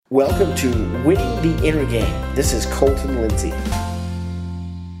Welcome to Winning the Inner Game. This is Colton Lindsay.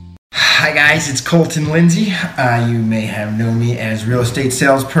 Hi guys, it's Colton Lindsay. You may have known me as real estate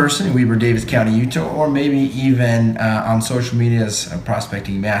salesperson in Weber, Davis County, Utah, or maybe even on social media as a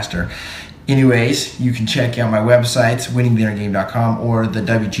prospecting master. Anyways, you can check out my websites, winningtheinnergame.com or the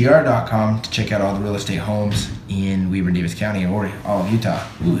WGR.com to check out all the real estate homes in Weber, Davis County, or all of Utah.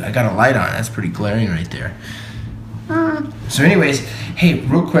 Ooh, I got a light on. That's pretty glaring right there. So anyways, hey,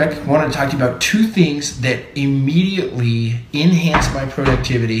 real quick, I want to talk to you about two things that immediately enhanced my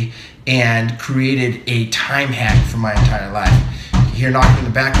productivity and created a time hack for my entire life. You hear knocking in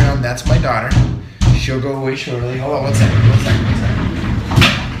the background, that's my daughter. She'll go away shortly. Hold on one second.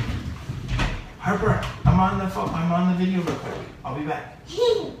 Harper, I'm on the phone. I'm on the video real quick. I'll be back.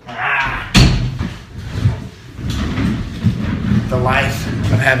 The life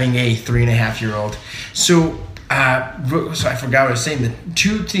of having a 3.5-year-old. So I forgot what I was saying. The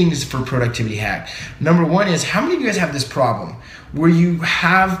two things for productivity hack. Number one is, how many of you guys have this problem where you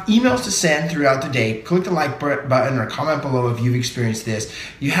have emails to send throughout the day? Click the like button or comment below if you've experienced this.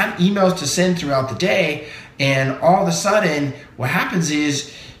 You have emails to send throughout the day, and all of a sudden what happens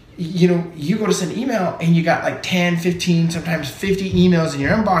is, you go to send an email and you got like 10, 15, sometimes 50 emails in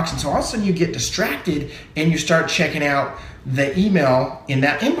your inbox, and so all of a sudden you get distracted and you start checking out the email in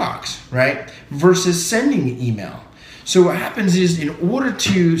that inbox, right? Versus sending the email. So what happens is, in order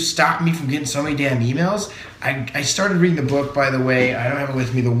to stop me from getting so many damn emails, I started reading the book, by the way. I don't have it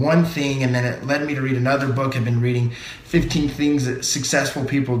with me, The One Thing, and then it led me to read another book. I've been reading 15 things that successful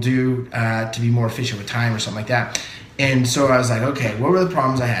people do to be more efficient with time or something like that. And so I was like, okay, what were the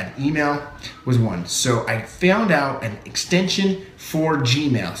problems I had? Email was one. So I found out an extension for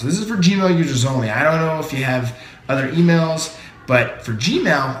Gmail. So this is for Gmail users only. I don't know if you have other emails, but for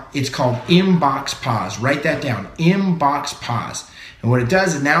Gmail, it's called Inbox Pause. Write that down, Inbox Pause. And what it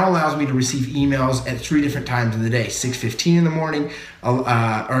does, it now allows me to receive emails at 3 different times in the day: 6:15 in the morning,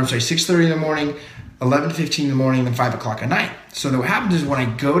 6:30 in the morning, 11:15 in the morning, and 5 o'clock at night. So what happens is, when I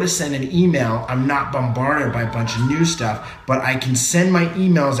go to send an email, I'm not bombarded by a bunch of new stuff, but I can send my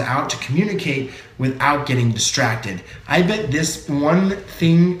emails out to communicate without getting distracted. I bet this one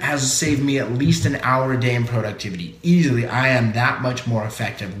thing has saved me at least an hour a day in productivity. Easily, I am that much more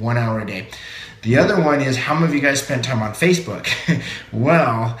effective, 1 hour a day. The other one is, how many of you guys spend time on Facebook?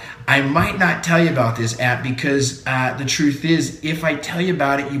 Well, I might not tell you about this app because the truth is, if I tell you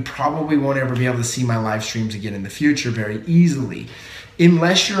about it, you probably won't ever be able to see my live streams again in the future very easily,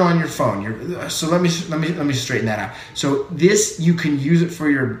 unless you're on your phone. So let me straighten that out. So this, you can use it for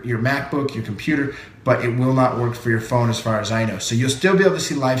your MacBook, your computer, but it will not work for your phone as far as I know. So you'll still be able to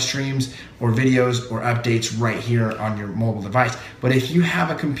see live streams or videos or updates right here on your mobile device. But if you have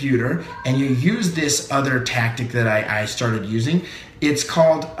a computer and you use this other tactic that I started using, it's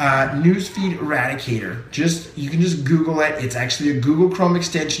called Newsfeed Eradicator. You can just Google it. It's actually a Google Chrome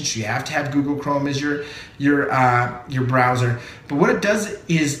extension, so you have to have Google Chrome as your browser. But what it does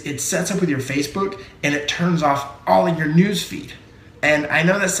is, it sets up with your Facebook and it turns off all of your newsfeed. And I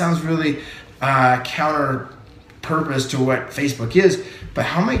know that sounds really counter purpose to what Facebook is, but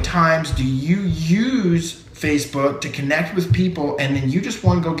how many times do you use Facebook to connect with people and then you just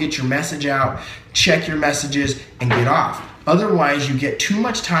want to go get your message out, check your messages, and get off? Otherwise, you get too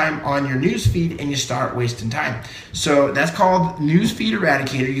much time on your newsfeed and you start wasting time. So that's called Newsfeed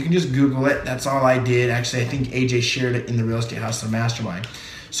Eradicator. You can just Google it. That's all I did. Actually, I think AJ shared it in the Real Estate Hustler Mastermind.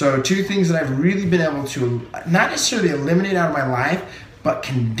 So two things that I've really been able to not necessarily eliminate out of my life, but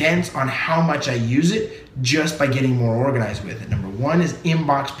condense on how much I use it just by getting more organized with it. Number one is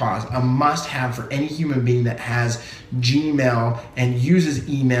Inbox Pause, a must-have for any human being that has Gmail and uses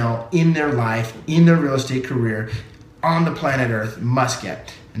email in their life, in their real estate career, on the planet Earth, must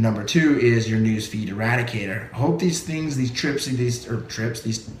get. And number two is your Newsfeed Eradicator. I hope these things, these tricks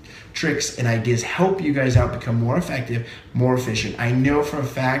and ideas help you guys out become more effective, more efficient. I know for a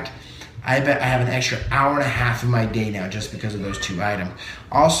fact, I bet I have an extra hour and a half in my day now just because of those two items.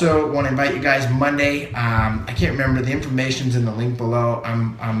 Also, want to invite you guys Monday. I can't remember, the information's in the link below.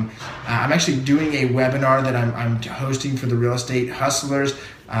 I'm actually doing a webinar that I'm hosting for the Real Estate Hustlers.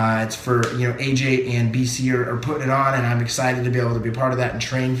 It's for, AJ and BC are putting it on, and I'm excited to be able to be part of that and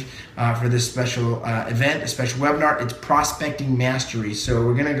train for this special event, a special webinar. It's Prospecting Mastery. So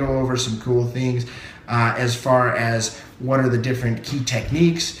we're going to go over some cool things as far as what are the different key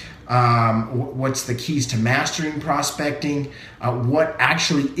techniques, what's the keys to mastering prospecting, what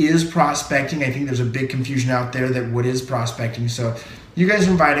actually is prospecting. I think there's a big confusion out there that what is prospecting. So you guys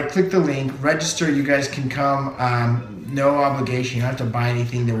are invited. Click the link, register. You guys can come. No obligation. You don't have to buy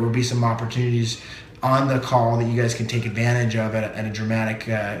anything. There will be some opportunities on the call that you guys can take advantage of at a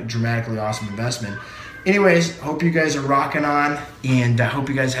dramatically awesome investment. Anyways, hope you guys are rocking on, and I hope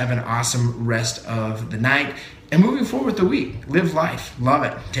you guys have an awesome rest of the night. And moving forward with the week, live life, love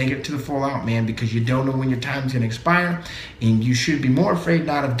it, take it to the full out, man, because you don't know when your time's going to expire, and you should be more afraid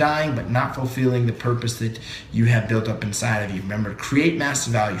not of dying, but not fulfilling the purpose that you have built up inside of you. Remember, create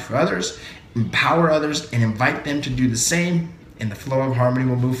massive value for others, empower others, and invite them to do the same, and the flow of harmony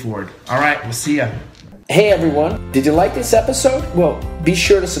will move forward. All right, we'll see ya. Hey everyone, did you like this episode? Well, be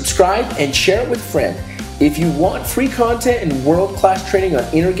sure to subscribe and share it with a friend. If you want free content and world-class training on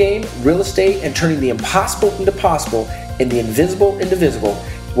inner game, real estate, and turning the impossible into possible and the invisible into visible,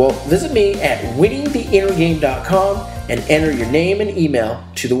 well, visit me at winningtheinnergame.com and enter your name and email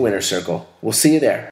to the winner circle. We'll see you there.